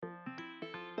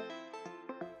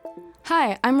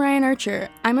Hi, I'm Ryan Archer.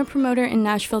 I'm a promoter in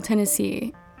Nashville,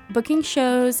 Tennessee, booking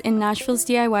shows in Nashville's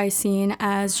DIY scene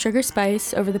as Sugar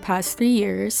Spice over the past 3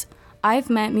 years. I've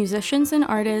met musicians and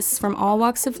artists from all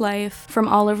walks of life, from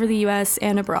all over the US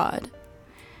and abroad.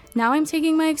 Now I'm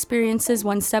taking my experiences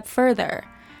one step further,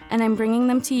 and I'm bringing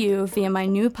them to you via my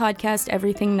new podcast,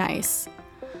 Everything Nice.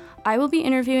 I will be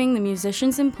interviewing the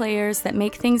musicians and players that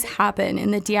make things happen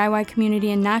in the DIY community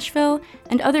in Nashville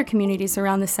and other communities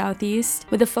around the Southeast,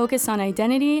 with a focus on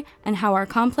identity and how our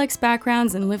complex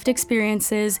backgrounds and lived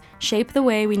experiences shape the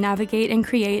way we navigate and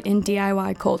create in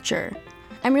DIY culture.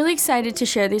 I'm really excited to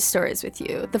share these stories with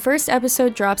you. The first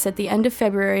episode drops at the end of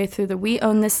February through the We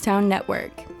Own This Town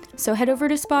network. So head over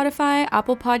to Spotify,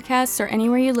 Apple Podcasts, or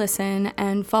anywhere you listen,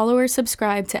 and follow or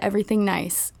subscribe to Everything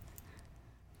Nice.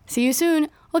 See you soon.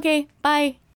 Okay, bye.